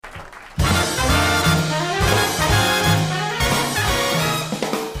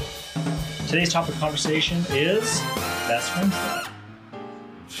Today's topic of conversation is best french fry.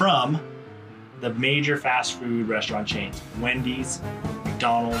 From the major fast food restaurant chains, Wendy's,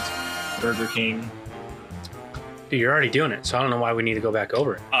 McDonald's, Burger King. Dude, you're already doing it, so I don't know why we need to go back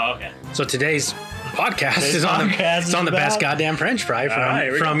over it. Oh, okay. So today's podcast is on the best goddamn french fry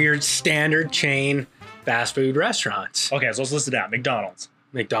from your standard chain fast food restaurants. Okay, so let's list it out. McDonald's,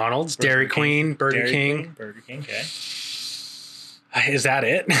 Dairy Queen, Burger King. Burger King, okay. Is that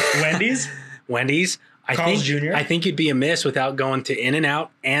it? Wendy's. Carl's Jr. I think you'd be amiss without going to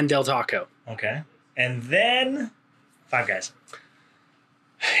In-N-Out and Del Taco. Okay. And then Five Guys.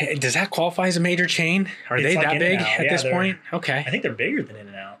 Does that qualify as a major chain? Are they that big at this point? Okay. I think they're bigger than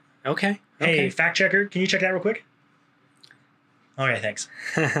In-N-Out. Okay. Hey, fact checker, can you check that real quick? Okay, thanks.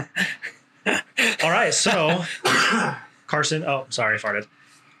 All right, so Carson. Oh, sorry, I farted.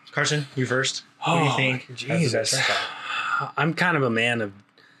 Carson, you first. What do you think? Jesus. I'm kind of a man of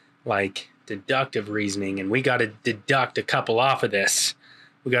like deductive reasoning, and we got to deduct a couple off of this.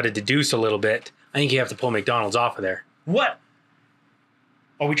 We got to deduce a little bit. I think you have to pull McDonald's off of there. What?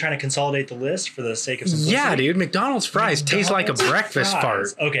 Are we trying to consolidate the list for the sake of simplicity? Yeah, dude. McDonald's fries taste like a breakfast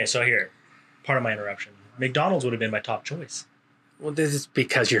fart. Okay, so here, part of my interruption. McDonald's would have been my top choice. Well, this is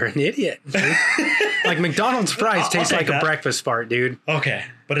because you're an idiot, dude. Like McDonald's fries taste like a breakfast fart, dude. Okay,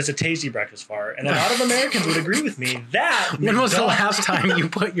 but it's a tasty breakfast fart, and a lot of Americans would agree with me that. When was the last time you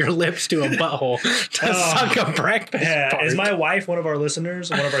put your lips to a butthole to suck a breakfast fart? Is my wife one of our listeners?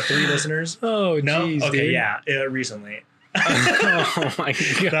 One of our 3 listeners? Oh, no. Geez, okay, dude. yeah, recently. Oh my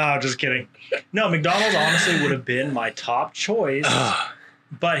god! No, just kidding. No, McDonald's honestly would have been my top choice.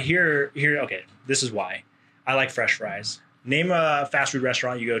 But here. Okay, this is why I like fresh fries. Name a fast food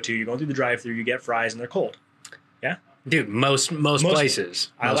restaurant you go to. You're going through the drive-thru. You get fries and they're cold. Yeah, dude. Most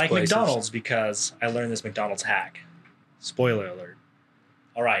places. I like McDonald's because I learned this McDonald's hack. Spoiler alert.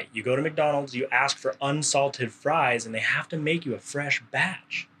 All right, you go to McDonald's. You ask for unsalted fries, and they have to make you a fresh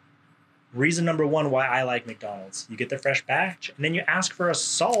batch. Reason number 1 why I like McDonald's. You get the fresh batch, and then you ask for a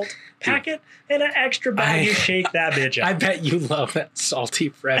salt packet and an extra bag. You shake that bitch up. I bet you love that salty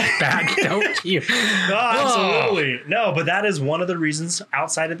fresh bag, don't you? No, absolutely. No, but that is one of the reasons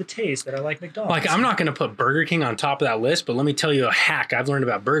outside of the taste that I like McDonald's. Like, I'm not going to put Burger King on top of that list, but let me tell you a hack I've learned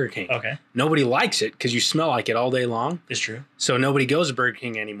about Burger King. Okay. Nobody likes it because you smell like it all day long. It's true. So nobody goes to Burger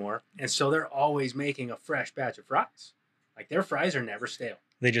King anymore. And so they're always making a fresh batch of fries. Like, their fries are never stale.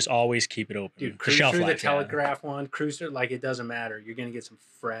 They just always keep it open. Dude, cruise through the Telegraph one, cruise through, like, it doesn't matter. You're going to get some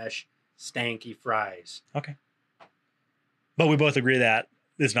fresh, stanky fries. Okay. But we both agree that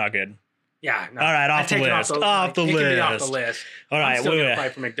it's not good. Yeah. No, all right, off the list. Off the list. All right. I'm still going to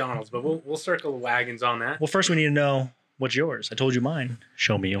fight for McDonald's, but we'll circle the wagons on that. Well, first we need to know what's yours. I told you mine.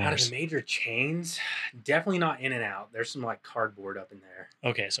 Show me yours. Out of the major chains, definitely not In-N-Out. There's some, like, cardboard up in there.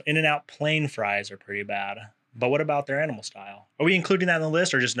 Okay, so In-N-Out plain fries are pretty bad. But what about their animal style? Are we including that in the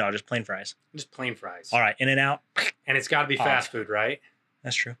list or just plain fries? Just plain fries. All right, In-N-Out. And it's got to be fast food, right?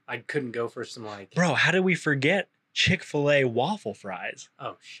 That's true. I couldn't go for some like... Bro, how did we forget Chick-fil-A waffle fries?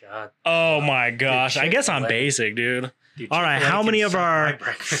 Oh, shut Oh my gosh. I guess I'm basic, dude. All right, how many of our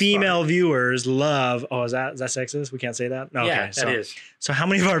female viewers love... Oh, is that sexist? We can't say that? No, yeah, okay, that is. So how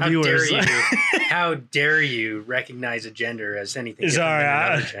many of our viewers... How dare you recognize a gender as anything different than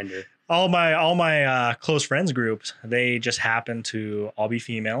another gender? All my close friends groups, they just happen to all be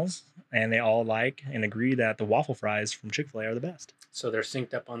females, and they all like and agree that the waffle fries from Chick-fil-A are the best. So they're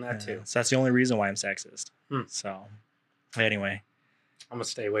synced up on that too. So that's the only reason why I'm sexist. So anyway. I'm going to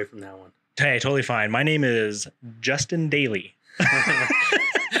stay away from that one. Hey, totally fine. My name is Justin Daly.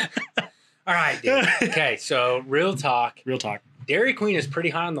 All right, dude. Okay, so real talk. Real talk. Dairy Queen is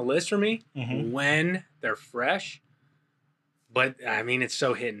pretty high on the list for me when they're fresh. But, I mean, it's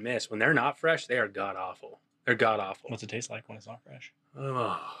so hit and miss. When they're not fresh, they are god-awful. They're god-awful. What's it taste like when it's not fresh?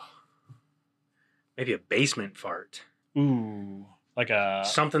 Oh. Maybe a basement fart. Ooh. Like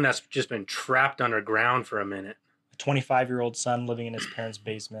something that's just been trapped underground for a minute. A 25-year-old son living in his parents'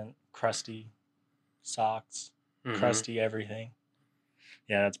 basement. Crusty socks. Crusty everything.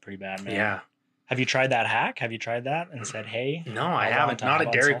 Yeah, that's pretty bad, man. Yeah. Have you tried that hack? Have you tried that and said, hey? No, I haven't. Not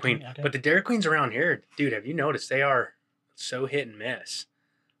at Dairy Queen. Okay. But the Dairy Queens around here, dude, have you noticed they are... so hit and miss.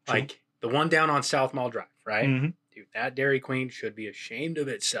 True. Like the one down on South Mall Drive, right? Dude, that Dairy Queen should be ashamed of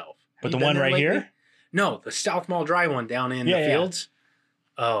itself. But the one right here? No, the South Mall Drive one down in the fields.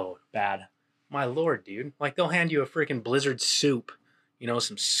 Oh, bad. My Lord, dude. Like they'll hand you a freaking Blizzard soup, you know,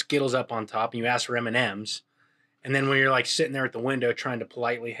 some Skittles up on top, and you ask for M&Ms. And then when you're like sitting there at the window trying to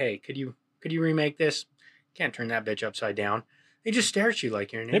politely, hey, could you remake this? Can't turn that bitch upside down. They just stare at you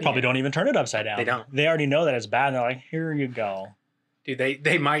like you're an idiot. They probably don't even turn it upside down. They don't. They already know that it's bad, and they're like, here you go. Dude,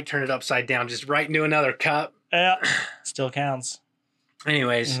 they might turn it upside down just right into another cup. Yeah, still counts.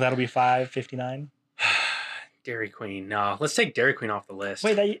 Anyways, That'll be $5.59. Dairy Queen. No, let's take Dairy Queen off the list.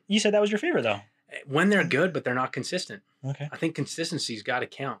 Wait, you said that was your favorite though. When they're good, but they're not consistent. Okay. I think consistency's got to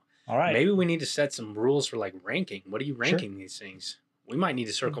count. All right. Maybe we need to set some rules for like ranking. What are you ranking these things? We might need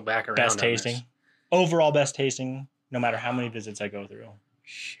to circle back around. Best on tasting. this. Overall best tasting, no matter how many visits I go through.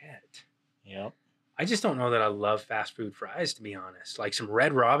 Shit. Yep. I just don't know that I love fast food fries, to be honest. Like some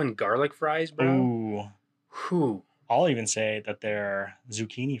Red Robin garlic fries, bro. Ooh. Whew. I'll even say that their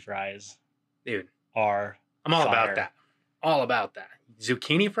zucchini fries Dude, are I'm all fire. about that. All about that.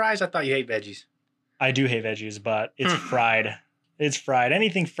 Zucchini fries? I thought you hate veggies. I do hate veggies, but it's fried. It's fried.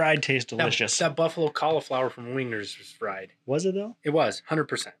 Anything fried tastes delicious. That buffalo cauliflower from Wingers was fried. Was it though? It was,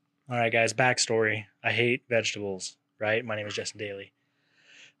 100%. All right, guys, backstory. I hate vegetables, right? My name is Justin Daly.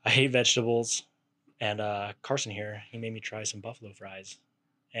 I hate vegetables. And Carson here, he made me try some buffalo fries.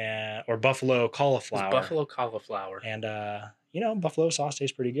 Or buffalo cauliflower. It's buffalo cauliflower. And, buffalo sauce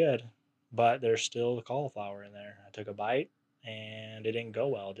tastes pretty good. But there's still the cauliflower in there. I took a bite, and it didn't go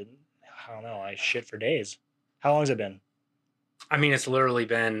well. I don't know. I shit for days. How long has it been? I mean, it's literally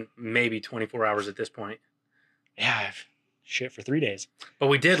been maybe 24 hours at this point. Yeah, I've shit for 3 days. But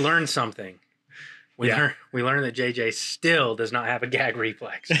we did learn something. We Yeah. learned that JJ still does not have a gag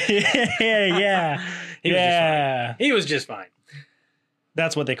reflex. yeah. He was just fine.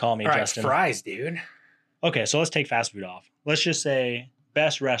 That's what they call me, All right, Justin. fries, dude. Okay, so let's take fast food off. Let's just say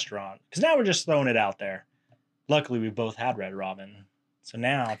best restaurant. Because now we're just throwing it out there. Luckily, we both had Red Robin. So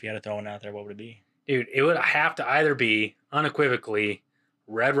now, if you had to throw one out there, what would it be? Dude, it would have to either be unequivocally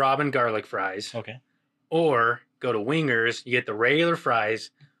Red Robin garlic fries Okay. or go to Wingers. You get the regular fries,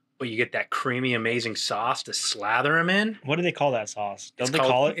 but you get that creamy, amazing sauce to slather them in. What do they call that sauce? Don't It's they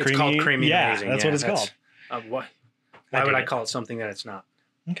called- call it creamy? It's called creamy yeah, amazing. that's what it's called. Why I would dig I it. call it something that it's not?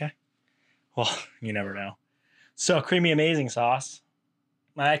 Okay. Well, you never know. So, creamy amazing sauce.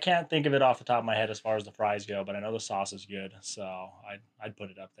 I can't think of it off the top of my head as far as the fries go, but I know the sauce is good, so I'd put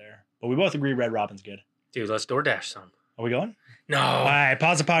it up there. But we both agree Red Robin's good. Dude, let's DoorDash some. Are we going? No. All right,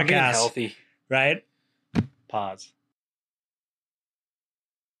 pause the I'm getting podcast. healthy. Right? Pause.